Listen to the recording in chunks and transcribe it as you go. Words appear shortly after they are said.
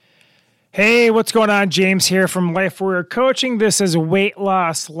Hey, what's going on? James here from Life Warrior Coaching. This is Weight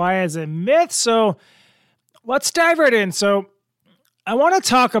Loss Lies and Myths. So let's dive right in. So I want to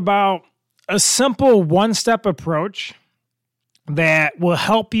talk about a simple one-step approach that will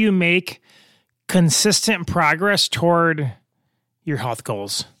help you make consistent progress toward your health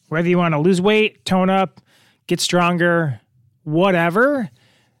goals. Whether you want to lose weight, tone up, get stronger, whatever,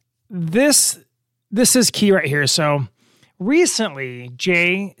 this is key right here. So recently,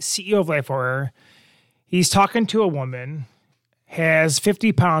 Jay, CEO of Life Warrior, he's talking to a woman, has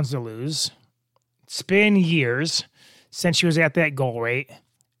 50 pounds to lose. It's been years since she was at that goal rate.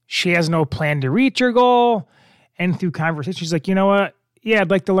 She has no plan to reach her goal. And through conversation, she's like, you know what? Yeah,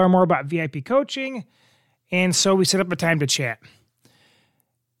 I'd like to learn more about VIP coaching. And so we set up a time to chat.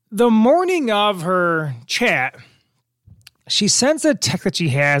 The morning of her chat, she sends a text that she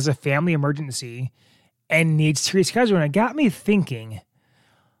has a family emergency and needs to reschedule. And it got me thinking,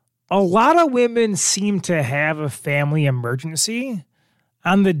 a lot of women seem to have a family emergency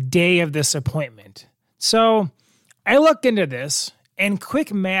on the day of this appointment. So I looked into this, and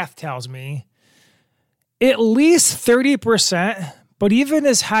quick math tells me at least 30%, but even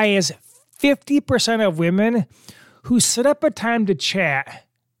as high as 50% of women who set up a time to chat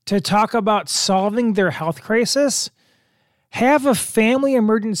to talk about solving their health crisis have a family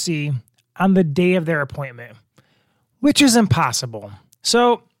emergency on the day of their appointment, which is impossible.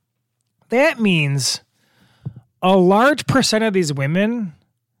 So that means a large percent of these women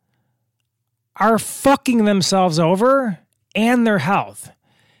are fucking themselves over and their health.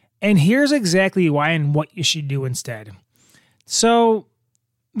 And here's exactly why and what you should do instead. So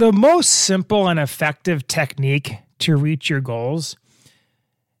the most simple and effective technique to reach your goals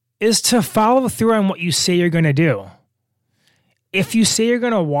is to follow through on what you say you're going to do. If you say you're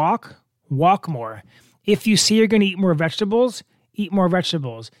going to walk more. If you say you're going to eat more vegetables, eat more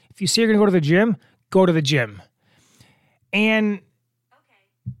vegetables. If you say you're going to go to the gym, go to the gym. And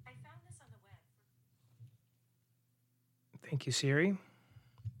okay, I found this on the web. Thank you, Siri.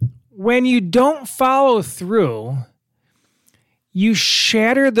 When you don't follow through, you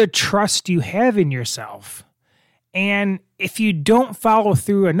shatter the trust you have in yourself. And if you don't follow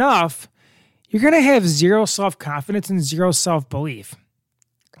through enough, you're going to have zero self-confidence and zero self-belief.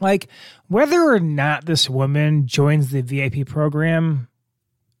 Like, whether or not this woman joins the VIP program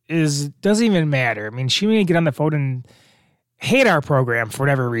doesn't even matter. I mean, she may get on the phone and hate our program for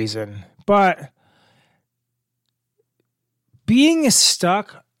whatever reason. But being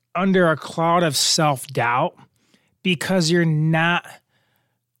stuck under a cloud of self-doubt because you're not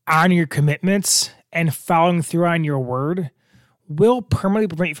on your commitments and following through on your word will permanently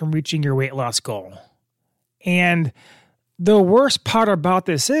prevent you from reaching your weight loss goal. And the worst part about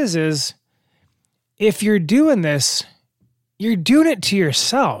this is if you're doing this, you're doing it to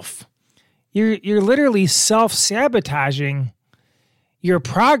yourself. You're literally self-sabotaging your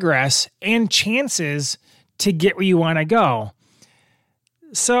progress and chances to get where you want to go.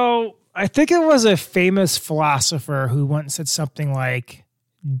 So I think it was a famous philosopher who once said something like,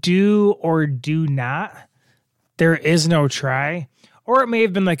 do or do not. There is no try. Or it may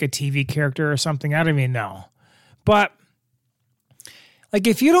have been like a TV character or something. I don't even know. But like,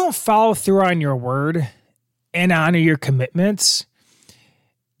 if you don't follow through on your word and honor your commitments,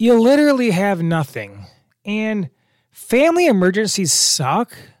 you literally have nothing. And family emergencies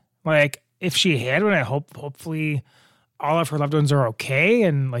suck. Like, if she had one, I hopefully all of her loved ones are okay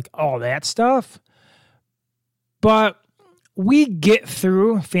and like all that stuff. But we get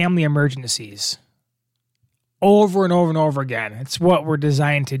through family emergencies over and over and over again. It's what we're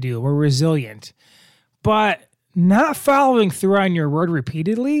designed to do. We're resilient. But not following through on your word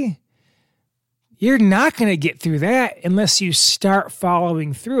repeatedly, you're not going to get through that unless you start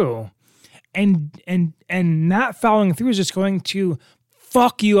following through. And not following through is just going to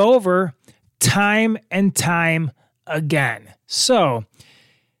fuck you over time and time again. So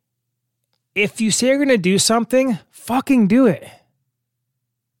if you say you're going to do something, fucking do it.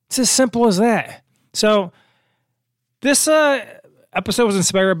 It's as simple as that. So this episode was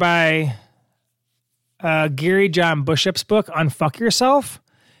inspired by Gary John Bishop's book, Unfuck Yourself,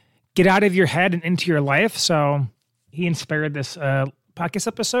 Get Out of Your Head and Into Your Life. So he inspired this podcast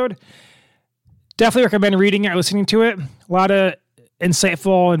episode. Definitely recommend reading it or listening to it. A lot of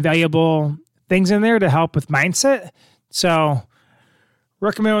insightful and valuable things in there to help with mindset. So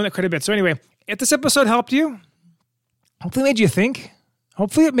recommend that quite a bit. So anyway, if this episode helped you, hopefully it made you think,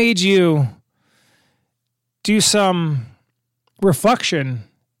 hopefully it made you do some reflection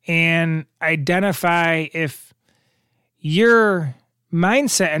and identify if your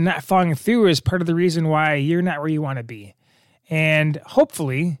mindset and not following through is part of the reason why you're not where you want to be. And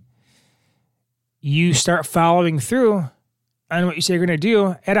hopefully you start following through on what you say you're going to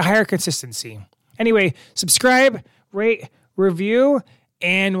do at a higher consistency. Anyway, subscribe, rate, review,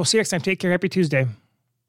 and we'll see you next time. Take care. Happy Tuesday.